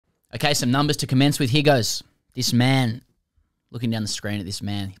Okay, some numbers to commence with. Here goes. This man, looking down the screen at this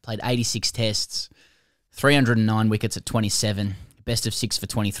man, he played 86 tests, 309 wickets at 27, best of 6 for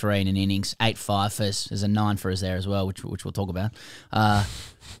 23 in an innings, 8 fifers. There's a 9 for us there as well, which we'll talk about.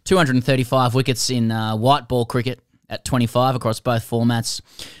 235 wickets in white ball cricket at 25 across both formats.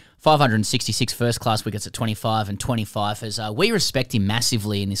 566 first-class wickets at 25 and 25. We respect him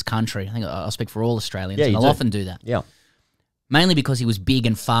massively in this country. I think I'll speak for all Australians, and I'll often do that. Yeah. Mainly because he was big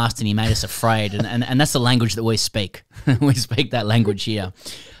and fast and he made us afraid, and that's the language that we speak. We speak that language here.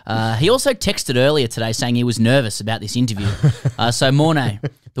 He also texted earlier today saying he was nervous about this interview. So, Morne,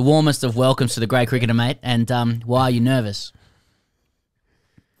 the warmest of welcomes to the great cricketer, mate, and why are you nervous?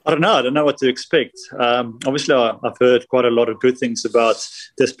 I don't know. I don't know what to expect. Obviously, I've heard quite a lot of good things about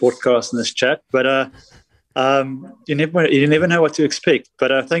this podcast and this chat, but you never know what to expect.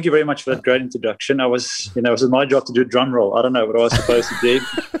 But thank you very much for that great introduction. It was my job to do a drum roll. I don't know what I was supposed to do.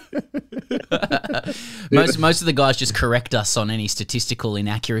 Most of the guys just correct us on any statistical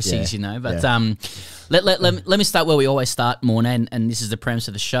inaccuracies, But let me start where we always start, Morne, and this is the premise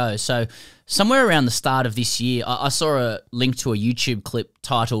of the show. So somewhere around the start of this year, I saw a link to a YouTube clip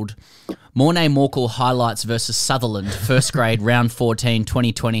titled Morne Morkel Highlights versus Sutherland, first grade, round 14,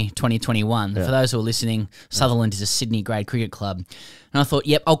 2020-2021. For those who are listening, Sutherland is a Sydney grade cricket club. And I thought,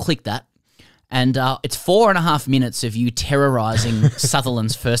 yep, I'll click that. And it's 4.5 minutes of you terrorising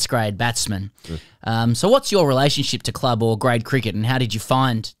Sutherland's first grade batsman. So what's your relationship to club or grade cricket, and how did you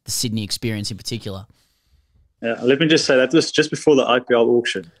find the Sydney experience in particular? Yeah, let me just say that was just before the IPL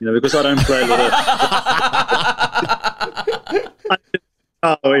auction, because I don't play a lot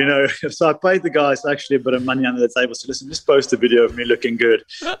of... so I paid the guys actually a bit of money under the table. So listen, just post a video of me looking good.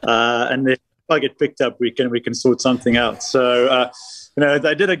 And then if I get picked up, we can sort something out. So...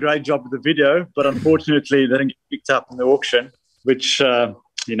 they did a great job with the video, but unfortunately they didn't get picked up in the auction, which,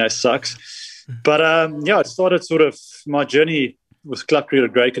 sucks. But, it started sort of my journey with club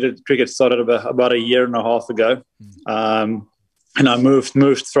cricket, grade cricket started about a year and a half ago. And I moved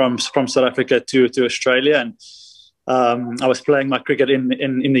from South Africa to Australia, and I was playing my cricket in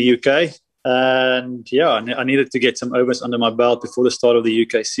the UK. And, I needed to get some overs under my belt before the start of the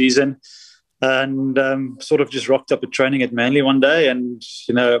UK season. And sort of just rocked up at training at Manly one day and,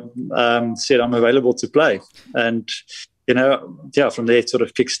 said I'm available to play. And, from there it sort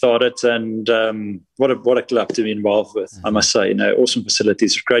of kick-started. And what a club to be involved with, I must say. Awesome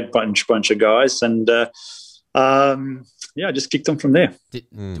facilities, great bunch of guys. And, I just kicked on from there.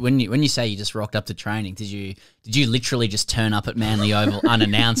 When you say you just rocked up to training, did you literally just turn up at Manly Oval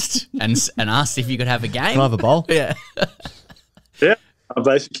unannounced and asked if you could have a game? Can I have a bowl? Yeah. Yeah. I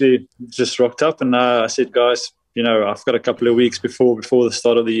basically just rocked up and I said, guys, I've got a couple of weeks before the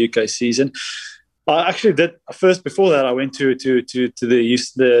start of the UK season. I actually did first. Before that, I went to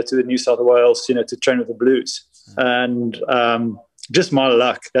the New South Wales, to train with the Blues, and just my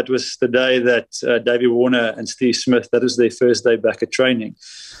luck. That was the day that Davey Warner and Steve Smith. That was their first day back at training,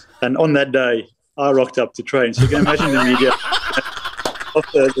 and on that day, I rocked up to train. So you can imagine the media. Of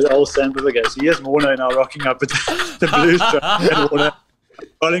the old Sandpaper guys. So here's Warner and I rocking up at the Blues and Warner.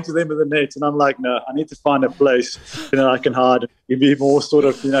 Calling to them with the net, and I'm like, no, I need to find a place, I can hide and be more sort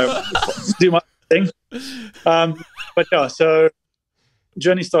of, do my thing. So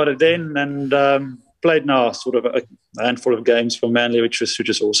journey started then, and played now sort of a handful of games for Manly, which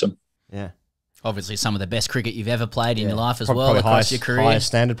was awesome. Yeah, obviously some of the best cricket you've ever played in your life as well, probably across your career. Highest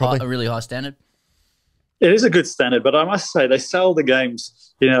standard, probably a really high standard. It is a good standard, but I must say they sell the games,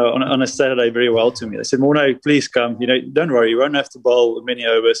 on a Saturday very well to me. They said, Morne, please come. Don't worry, you won't have to bowl many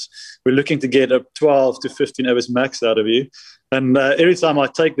overs. We're looking to get a 12 to 15 overs max out of you. And every time I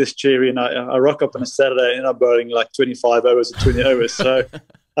take this cherry and I rock up on a Saturday and I'm bowling like 25 overs or 20 overs. So,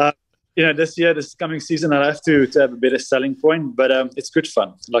 this coming season, I'll have to have a better selling point, but it's good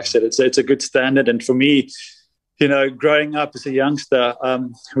fun. Like I said, it's a good standard. And for me, growing up as a youngster,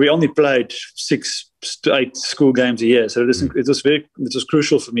 we only played 6 to 8 school games a year, so it was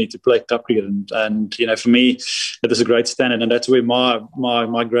crucial for me to play club cricket, and for me, it was a great standard, and that's where my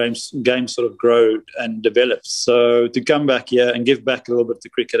game sort of grew and developed. So to come back here and give back a little bit to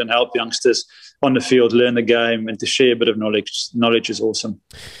cricket and help youngsters on the field learn the game and to share a bit of knowledge is awesome.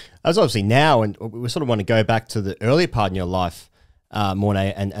 As obviously now, and we sort of want to go back to the earlier part in your life, Morne,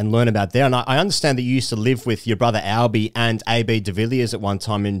 and learn about there. And I understand that you used to live with your brother Albie and ABdV at one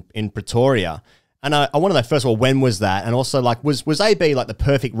time in Pretoria. And I want to know, first of all, when was that? And also, like, was AB like the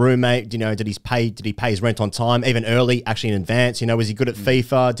perfect roommate? Did he pay his rent on time, even early, actually in advance? Was he good at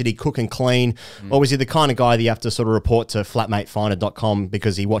FIFA? Did he cook and clean? Or was he the kind of guy that you have to sort of report to flatmatefinder.com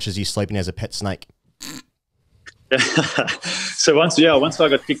because he watches you sleeping as a pet snake? So once I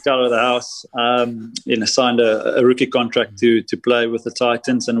got kicked out of the house, signed a rookie contract to play with the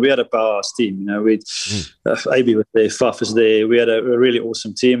Titans, and we had a powerhouse team. You know, AB was there, Faf was there. We had a really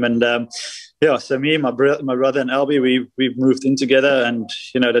awesome team, and so me, my brother, and Albie, we moved in together, and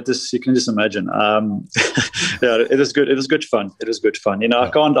you can just imagine. It was good. It was good fun. It was good fun. You know,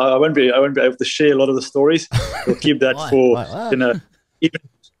 I won't be able to share a lot of the stories. We'll keep that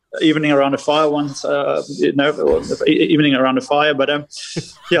evening around a fire once, evening around a fire. But I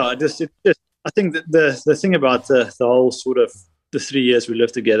think that the thing about the whole sort of the 3 years we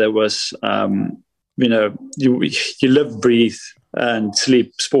lived together was, you live, breathe, and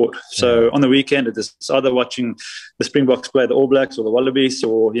sleep sport. So on the weekend, it's either watching the Springboks play the All Blacks or the Wallabies,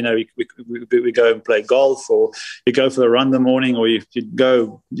 or we go and play golf, or you go for a run in the morning, or you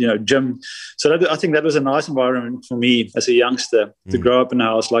go gym. So I think that was a nice environment for me as a youngster to grow up in a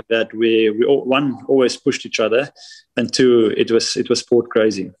house like that, where we always pushed each other, and two, it was sport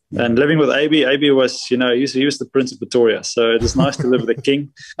crazy. And living with AB was, he was the Prince of Pretoria, so it was nice to live with the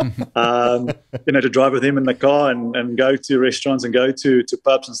king. To drive with him in the car and go to restaurants and go to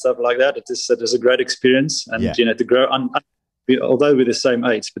pubs and stuff like that. It is a great experience, and to grow, although we're the same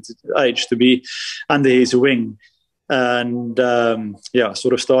age, to be under his wing, and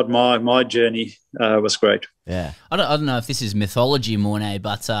sort of start my journey was great. Yeah, I don't know if this is mythology, Morne,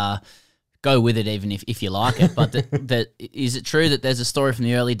 but go with it, even if you like it. But is it true that there's a story from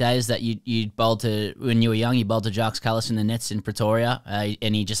the early days that you bowled to, when you were young, you bowled to Jacques Kallis in the nets in Pretoria,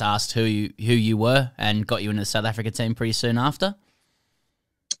 and he just asked who you were and got you into the South Africa team pretty soon after?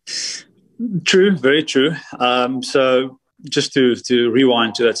 True, very true. So just to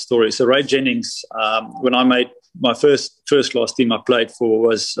rewind to that story. So Ray Jennings, when I made my first class team I played for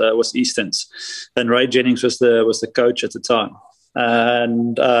was Easterns, and Ray Jennings was the coach at the time,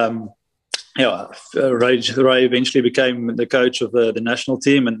 and Ray eventually became the coach of the national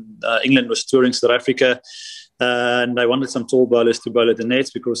team, and England was touring South Africa, and they wanted some tall bowlers to bowl at the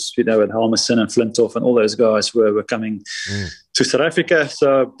nets because with Halmerson and Flintoff and all those guys were coming to South Africa.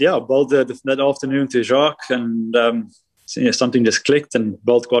 So I bowled that afternoon to Jacques, and something just clicked, and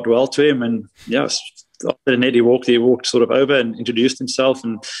bowled quite well to him. And after the net he walked sort of over and introduced himself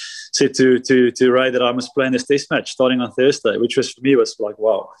and said to Ray that I must play in this test match starting on Thursday, which was, for me, was like,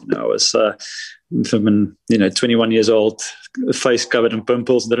 wow. I was 21 years old, face covered in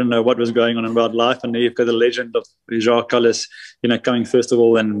pimples, didn't know what was going on about life, and you've got the legend of Jacques Kallis, coming first of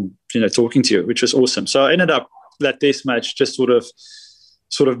all and talking to you, which was awesome. So I ended up that test match just sort of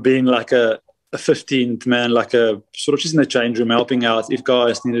being like a 15th man, like a sort of just in the change room helping out if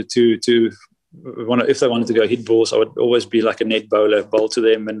guys needed if they wanted to go hit balls. I would always be like a net bowler, bowl to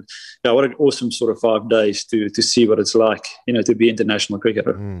them. And what an awesome sort of 5 days to see what it's like, to be international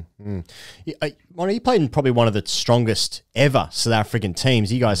cricketer. You played in probably one of the strongest ever South African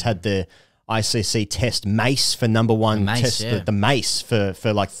teams. You guys had the ICC Test Mace for number one, the Mace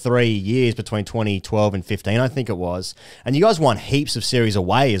for like 3 years between 2012 and 15, I think it was. And you guys won heaps of series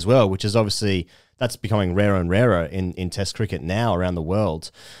away as well, which is obviously, that's becoming rarer and rarer in Test cricket now around the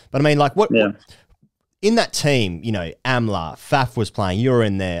world. But I mean, like, what in that team, Amla, Faf was playing, you were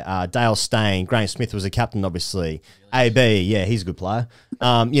in there, Dale Steyn, Graham Smith was a captain, obviously. AB, he's a good player.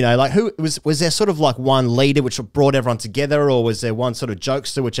 Like, who was there sort of like one leader which brought everyone together, or was there one sort of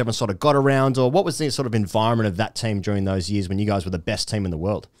jokester which everyone sort of got around, or what was the sort of environment of that team during those years when you guys were the best team in the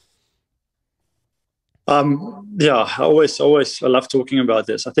world? I love talking about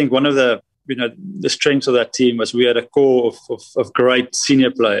this. I think one of the strengths of that team was we had a core of great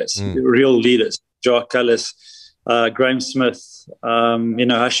senior players, real leaders. Jacques Kallis, Graham Smith,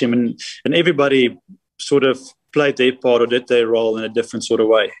 Hashim, and everybody sort of played their part or did their role in a different sort of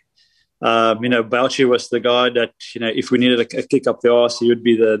way. Bouchy was the guy that, if we needed a kick up the arse, he would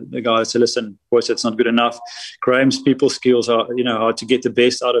be the guy that said, listen, boys, that's not good enough. Graham's people skills are, how to get the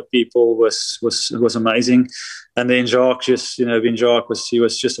best out of people was amazing. And then Jacques he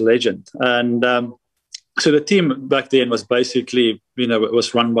was just a legend. And so the team back then was basically, it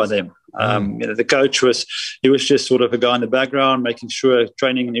was run by them. The coach was just sort of a guy in the background, making sure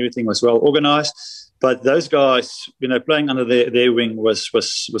training and everything was well organized. But those guys, playing under their wing was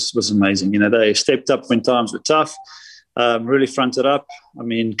amazing. They stepped up when times were tough, really fronted up. I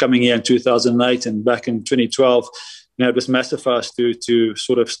mean, coming here in 2008 and back in 2012, it was massive for us to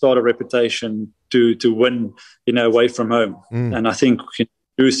sort of start a reputation to win, away from home. And I think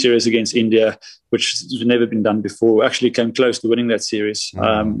drew series against India, which has never been done before. We actually came close to winning that series.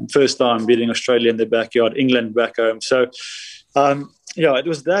 First time beating Australia in their backyard, England back home. So, it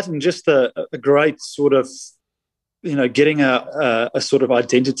was that, and just a great sort of getting a sort of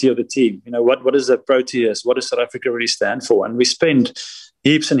identity of the team. What is the Proteas? What does South Africa really stand for? And we spend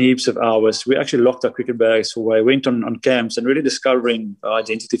heaps and heaps of hours. We actually locked our cricket bags away, went on camps, and really discovering our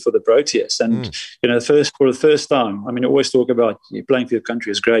identity for the Proteas. And for the first time, I mean, I always talk about playing for your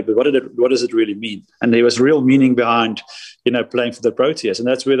country is great, but what does it really mean? And there was real meaning behind playing for the Proteas, and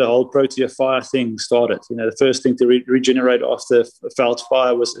that's where the whole Protea fire thing started. The first thing to regenerate after Veld's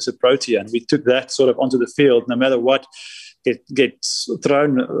fire was a Protea, and we took that sort of onto the field, no matter what gets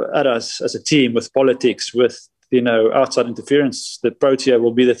thrown at us as a team with politics, with outside interference. The Protea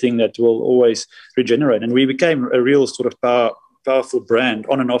will be the thing that will always regenerate. And we became a real sort of powerful brand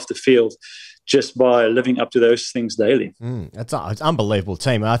on and off the field just by living up to those things daily. It's an unbelievable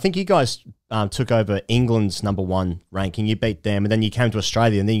team. I think you guys took over England's #1 ranking. You beat them, and then you came to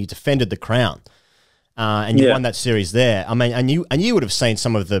Australia, and then you defended the crown. And you won that series there. I mean, and you would have seen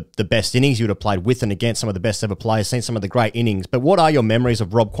some of the best innings. You would have played with and against some of the best ever players, seen some of the great innings. But what are your memories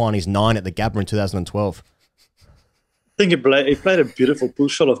of Rob Quiney's 9 at the Gabba in 2012? I think he played a beautiful pull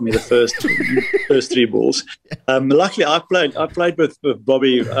shot of me the first 3 balls. Luckily, I played with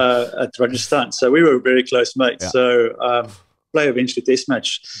Bobby at Rajasthan, so we were very close mates. Yeah. So play eventually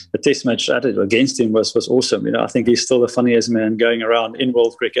the test match against him was awesome. I think he's still the funniest man going around in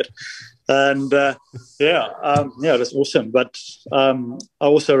world cricket. And that's awesome. But I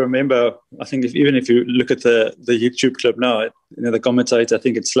also remember, I think even if you look at the YouTube clip now, the commentator, I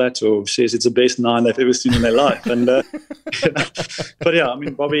think it's Slato, says it's the best 9 they've ever seen in their life. And but yeah, I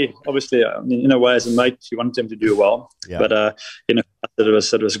mean, Bobby, obviously, in a way, as a mate, you wanted him to do well. Yeah. But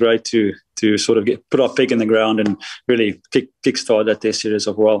it was great to sort of put our peg in the ground and really kickstart that test series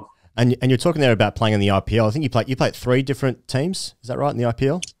as well. And you're talking there about playing in the IPL. I think you played 3 different teams. Is that right, in the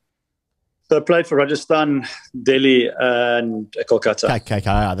IPL? So I played for Rajasthan, Delhi, and Kolkata.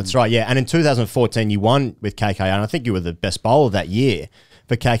 KKR, that's right, yeah. And in 2014, you won with KKR, and I think you were the best bowler that year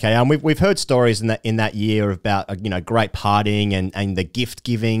for KKR. And we've heard stories in that year about great partying and the gift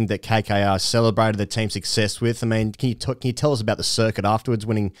giving that KKR celebrated the team's success with. I mean, can you tell us about the circuit afterwards,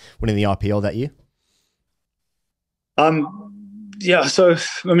 winning the IPL that year? Yeah, so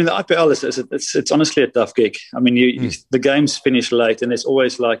I mean, the IPL it's honestly a tough gig. I mean, the games finish late, and there's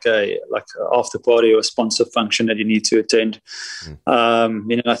always like a after party or a sponsor function that you need to attend.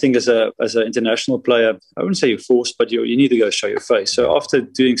 I think as an international player, I wouldn't say you're forced, but you need to go show your face. So after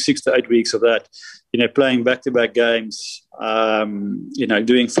doing 6 to 8 weeks of that, playing back-to-back games,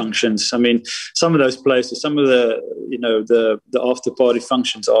 doing functions. I mean, some of those places, some of the after party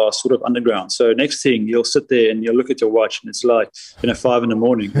functions are sort of underground. So next thing, you'll sit there and you'll look at your watch, and it's like 5 in the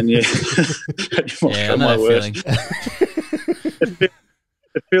morning, and you. Yeah, I know that feeling.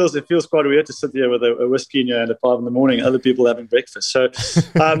 It feels quite weird to sit there with a whiskey in your hand at 5 in the morning, and other people having breakfast. So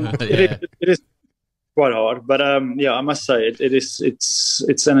it is quite hard, but I must say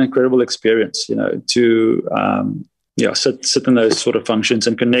it's an incredible experience, to sit in those sort of functions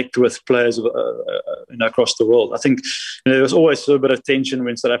and connect with players across the world. I think there was always a bit of tension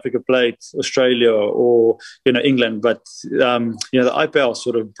when South Africa played Australia or England, but the IPL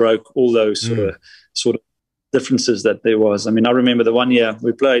sort of broke all those sort of differences that there was. I mean, I remember the one year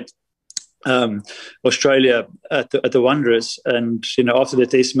we played Australia at the Wanderers, and after the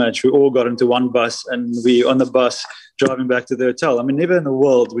test match we all got into one bus, and we on the bus driving back to the hotel. I mean, never in the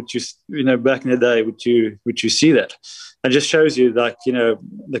world would you back in the day would you see that. It just shows you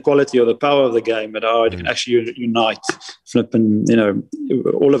the quality or the power of the game and how it can actually unite flipping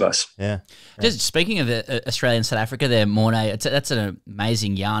all of us. Yeah. Just speaking of Australia and South Africa there, Morne, that's an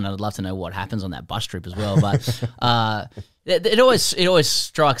amazing yarn. I'd love to know what happens on that bus trip as well. But it always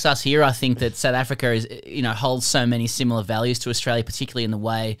strikes us here, I think, that South Africa is holds so many similar values to Australia, particularly in the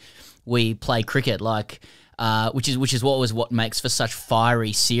way we play cricket, which is what makes for such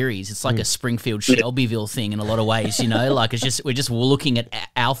fiery series. It's like a Springfield Shelbyville thing in a lot of ways, we're just looking at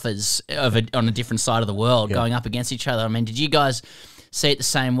alphas on a different side of the world going up against each other. I mean, did you guys see it the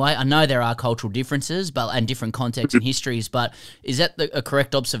same way? I know there are cultural differences and different contexts and histories, but is that a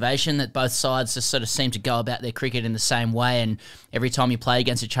correct observation that both sides just sort of seem to go about their cricket in the same way, and every time you play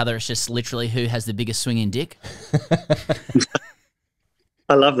against each other, it's just literally who has the biggest swinging dick?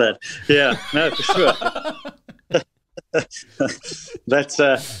 I love that. Yeah, no, for sure. That's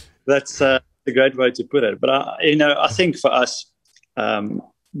a great way to put it. But I think for us,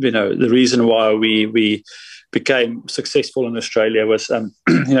 the reason why we became successful in Australia was,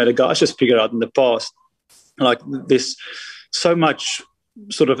 the guys just figured out in the past, there's so much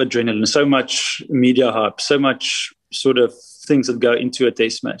sort of adrenaline, so much media hype, so much sort of things that go into a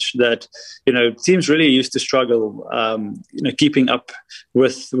test match that, teams really used to struggle, keeping up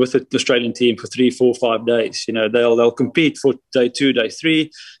with the Australian team for 3, 4, 5 days. They'll compete for day 2, day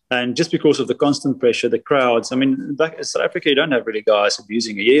 3. And just because of the constant pressure, the crowds, I mean, back in South Africa, you don't have really guys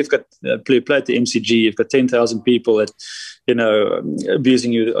abusing you. You've got play at the MCG, you've got 10,000 people that,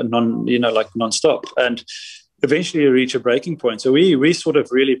 abusing you non-stop. And eventually you reach a breaking point. So we sort of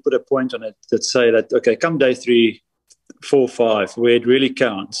really put a point on it that say that, okay, come day 3, 4, 5, where it really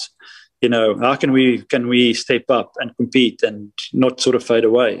counts, how can we step up and compete and not sort of fade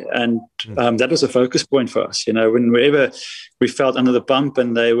away? And that was a focus point for us. Whenever we felt under the pump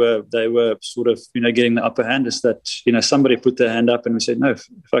and they were sort of, getting the upper hand, is that, somebody put their hand up and we said, no,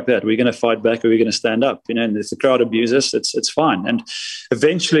 fuck that. We're going to fight back or we're going to stand up, and if the crowd abuses, it's fine. And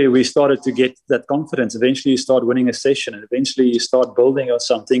eventually we started to get that confidence. Eventually you start winning a session, and eventually you start building on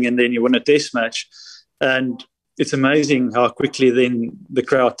something, and then you win a test match. And it's amazing how quickly then the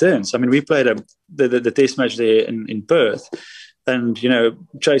crowd turns. I mean, we played the test match there in Perth, and,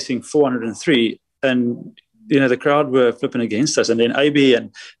 chasing 403, and, the crowd were flipping against us. And then AB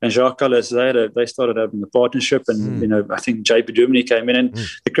and Jacques Callas, they started having a partnership, and, I think JP Germany came in, and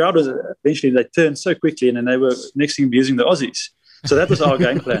the crowd was eventually, they turned so quickly, and then they were next thing abusing the Aussies. So that was our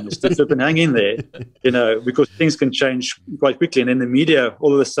game plan, is to flip and hang in there, because things can change quite quickly. And then the media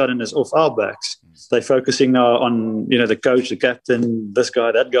all of a sudden is off our backs. They're focusing now on, the coach, the captain, this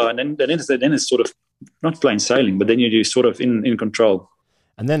guy, that guy. And then it's sort of not plain sailing, but then you're sort of in control.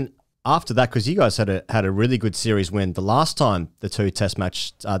 And then after that, because you guys had a really good series win the last time the 2 test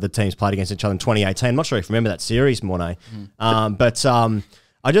match, the teams played against each other in 2018. I'm not sure if you remember that series, Morne. I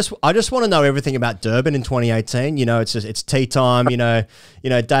just want to know everything about Durban in 2018. It's tea time.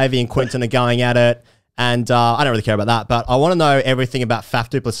 Davey and Quinton are going at it, and I don't really care about that. But I want to know everything about Faf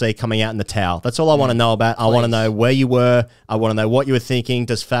du Plessis coming out in the towel. That's all I want to know about. I want to know where you were. I want to know what you were thinking.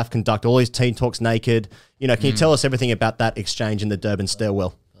 Does Faf conduct all his team talks naked? Can you tell us everything about that exchange in the Durban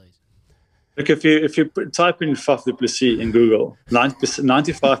stairwell? Look, if you type in Faf du Plessis in Google,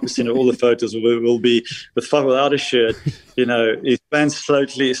 95% of all the photos will be with Faf without a shirt. His pants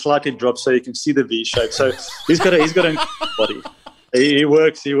slightly drop so you can see the V shape. So he's got a body. He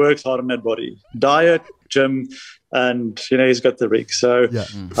works hard on that body. Diet, gym, and he's got the rig. So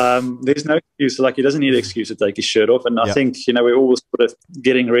there's no excuse. Like, he doesn't need an excuse to take his shirt off. And I think we're all sort of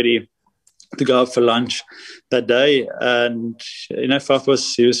getting ready to go out for lunch that day, and Faf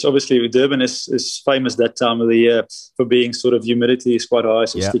was obviously, Durban is famous that time of the year for being sort of, humidity is quite high,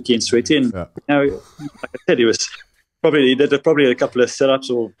 so sticky and sweaty, and like I said, he did probably a couple of setups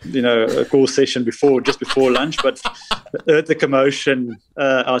or a call session just before lunch, but heard the commotion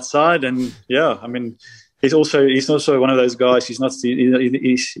outside, and I mean, he's also one of those guys. He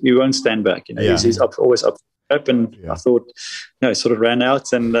won't stand back. He's always up, and I thought he sort of ran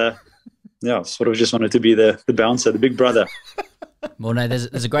out and. Sort of just wanted to be the bouncer, the big brother. Well, no,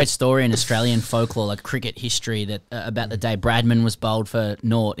 there's a great story in Australian folklore, like cricket history, that about the day Bradman was bowled for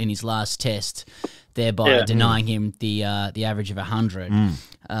naught in his last test, thereby denying him the average of 100,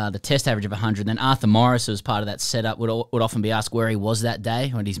 the test average of 100. Then Arthur Morris, who was part of that setup, would often be asked where he was that day,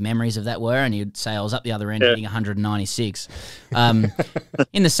 what his memories of that were, and he'd say, I was up the other end hitting 196. In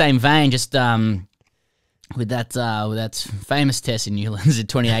the same vein, just... with that famous test in Newlands in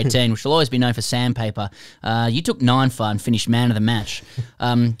 2018, which will always be known for Sandpaper, you took 9 for and finished man of the match.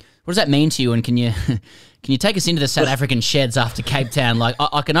 What does that mean to you? And can you take us into the South African sheds after Cape Town? Like,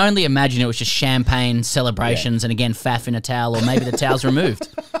 I can only imagine it was just champagne celebrations and again Faf in a towel, or maybe the towel's removed.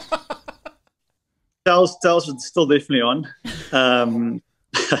 Towels were still definitely on. But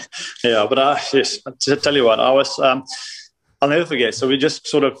to tell you what, I was. I'll never forget. So we just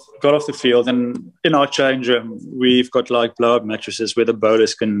sort of got off the field, and in our change room, we've got like blow-up mattresses where the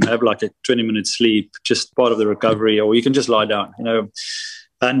bowlers can have like a 20-minute sleep, just part of the recovery, or you can just lie down,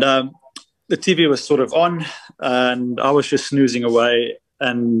 And the TV was sort of on, and I was just snoozing away.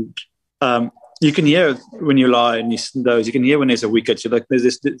 And you can hear when you lie and you snooze, you can hear when there's a wicket. You're like, there's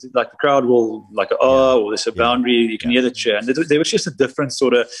this, like the crowd will like, or there's a boundary. You can hear the cheer, and there was just a different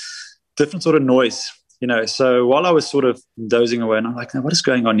sort of noise. So while I was sort of dozing away, and I'm like, what is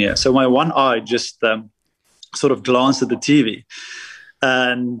going on here? So my one eye just sort of glanced at the TV,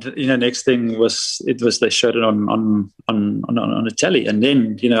 and next thing was they showed it on a telly, and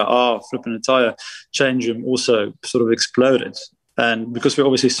then our flipping entire change room also sort of exploded, and because we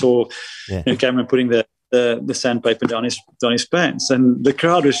obviously saw Cameron putting the sandpaper down his pants, and the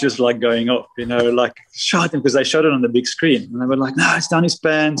crowd was just like going off, like shouting because they showed it on the big screen, and they were like, no, it's down his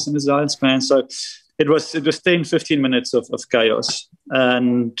pants and it's down his pants. So it was 10-15 minutes of chaos,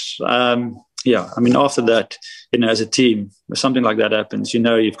 and yeah, I mean, after that, as a team, if something like that happens,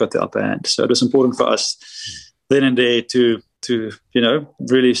 you've got the upper hand. So it was important for us then and there to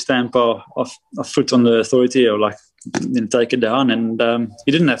really stamp our foot on the authority, or like take it down. And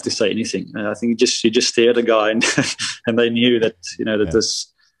you didn't have to say anything. I think you just stared at a guy, and and they knew that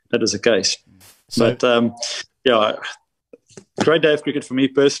that was the case. So, but yeah, great day of cricket for me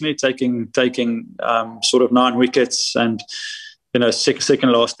personally. Taking sort of 9 wickets, and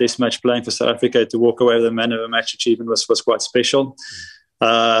second last Test match playing for South Africa, to walk away with a man of a match achievement was quite special.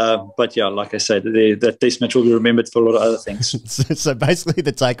 But yeah, like I said, that Test match will be remembered for a lot of other things. So basically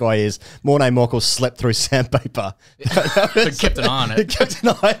the takeaway is Morne Morkel slept through Sandpaper. But kept an eye on it. Kept an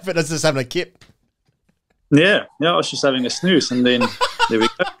eye, but it's just having a kip. Yeah, I was just having a snooze, and then there we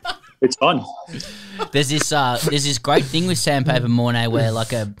go. It's on. There's this great thing with Sandpaper, Morne, where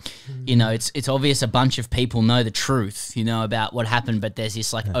like it's obvious a bunch of people know the truth, about what happened, but there's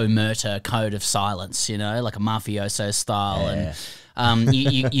this like omerta code of silence, like a mafioso style, and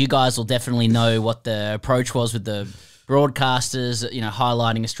you guys will definitely know what the approach was with the broadcasters,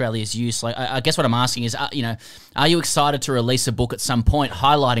 highlighting Australia's use. Like, I guess what I'm asking is, are you excited to release a book at some point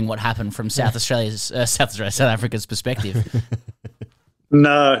highlighting what happened from South Africa's perspective?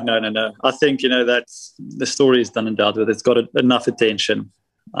 No. I think that the story is done and dealt with. It's got enough attention.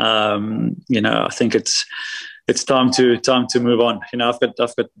 I think it's time to move on. I've got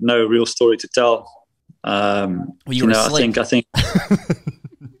no real story to tell. You were asleep. I think.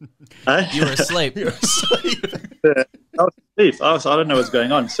 You were asleep. Yeah, I was asleep. I don't know what's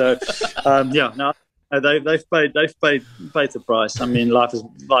going on. So, they've paid the price. I mean, life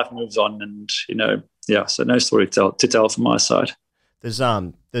moves on, and so no story to tell from my side. There's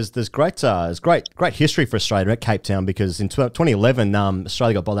great history for Australia at Cape Town, because in 2011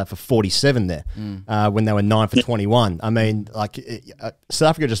 Australia got bowled out for 47 there when they were 9 for 21. I mean, like South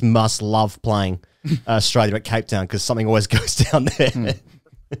Africa just must love playing Australia at Cape Town, because something always goes down there.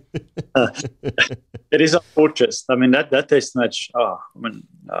 It is a fortress. I mean, that Test match. How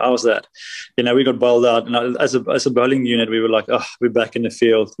was that? We got bowled out, and as a bowling unit, we were like, we're back in the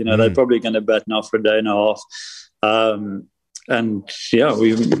field. They're probably going to bat now for a day and a half. And yeah,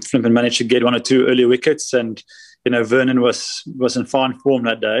 we managed to get 1 or 2 early wickets, and Vernon was in fine form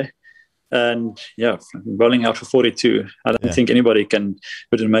that day, and yeah, bowling out for 42. I don't think anybody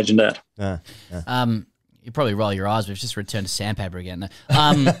would imagine that. You probably roll your eyes. We've just returned to Sandpaper again.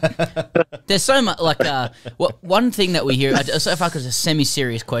 There's so much one thing that we hear. So if I could, a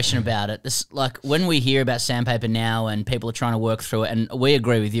semi-serious question about it. This, like, when we hear about Sandpaper now, and people are trying to work through it, and we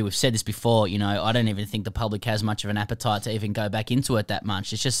agree with you. We've said this before. I don't even think the public has much of an appetite to even go back into it that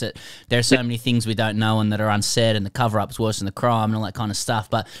much. It's just that there are so many things we don't know and that are unsaid, and the cover-up's worse than the crime and all that kind of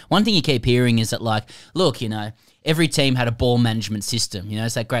stuff. But one thing you keep hearing is that, like, look, every team had a ball management system.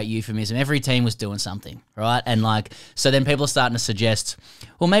 It's that great euphemism. Every team was doing something, right? And so then people are starting to suggest,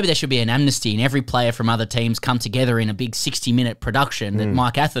 well, maybe there should be an amnesty, and every player from other teams come together in a big 60-minute production that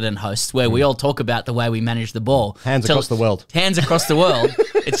Mike Atherton hosts, where we all talk about the way we manage the ball. Hands across the world. Hands across the world.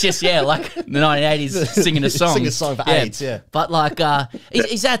 It's just, like the 1980s singing a song. Sing a song for AIDS, yeah. But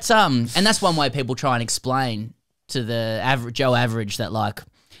is that, and that's one way people try and explain to the Joe average that, like,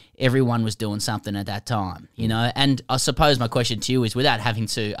 everyone was doing something at that time, And I suppose my question to you is, without having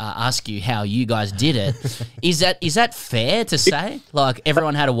to ask you how you guys did it, is that fair to say? Like,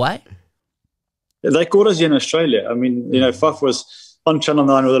 everyone had a way? They caught us in Australia. I mean, Faf was on Channel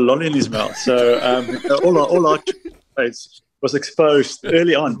 9 with a lolly in his mouth. So all our face was exposed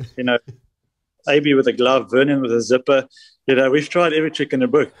early on. AB with a glove, Vernon with a zipper. We've tried every trick in the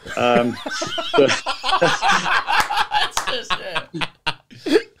book.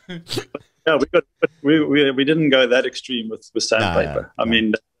 Yeah, we didn't go that extreme with Sandpaper. I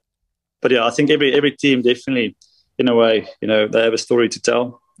mean, but yeah, I think every team definitely, in a way, they have a story to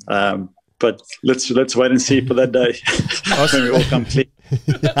tell. But let's wait and see for that day when we all come clean.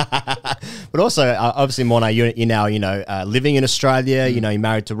 But also, obviously, Morne, you're now living in Australia. You're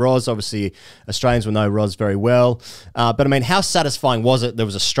married to Roz. Obviously, Australians will know Roz very well. But I mean, how satisfying was it? There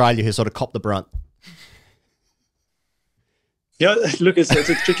was Australia who sort of copped the brunt. Yeah, look, it's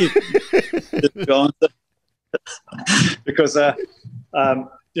a tricky answer because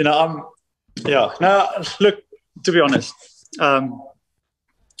look, to be honest,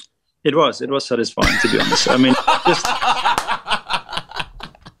 it was satisfying, to be honest. I mean,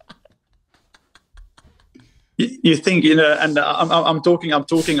 you think, and I'm talking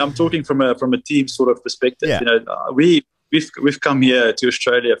from a team sort of perspective. Yeah. We've come here to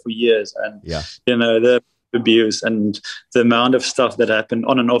Australia for years, and the abuse and the amount of stuff that happened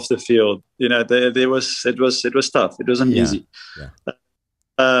on and off the field, it was tough. It wasn't easy.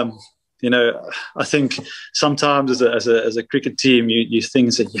 you know, I think sometimes as a cricket team, you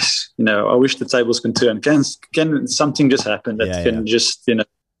think that, yes, you know, I wish the tables can turn. Can something just happen that can just, you know,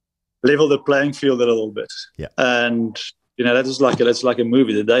 level the playing field a little bit? Yeah. And, you know, that's like a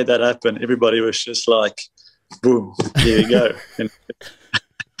movie. The day that happened, everybody was just like, boom, here you go. And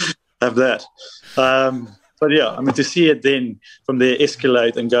have that. But yeah, I mean, to see it then from there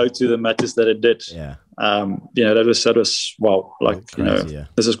escalate and go to the matches that it did, you know, that was wow. Like, crazy, you know,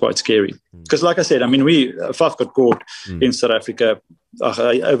 this is quite scary. Because, like I said, I mean, Faf got caught in South Africa,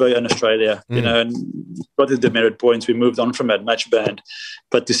 over in Australia, you know, and got the demerit points. We moved on from that match band.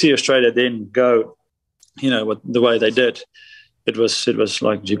 But to see Australia then go, you know, the way they did, it was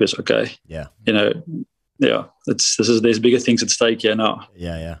like, jeepers, okay, you know, there's bigger things at stake here now.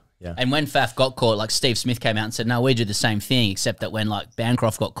 Yeah. And when Faf got caught, like Steve Smith came out and said, "No, we did the same thing, except that when like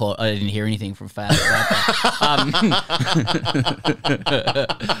Bancroft got caught, I didn't hear anything from Faf."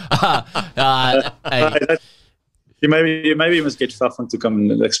 Maybe you must get Faf to come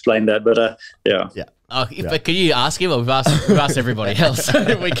and explain that, but yeah. But could you ask him? Or we've asked everybody else.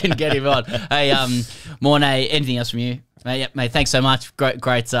 We can get him on. Hey, Morne, anything else from you, mate? Mate, thanks so much.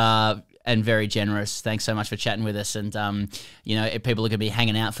 Great. And very generous. Thanks so much for chatting with us. And, you know, people are going to be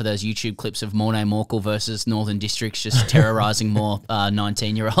hanging out for those YouTube clips of Morne Morkel versus Northern Districts just terrorising more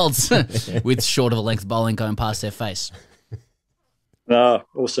 19-year-olds with short of a length bowling going past their face.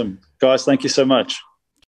 Awesome. Guys, thank you so much.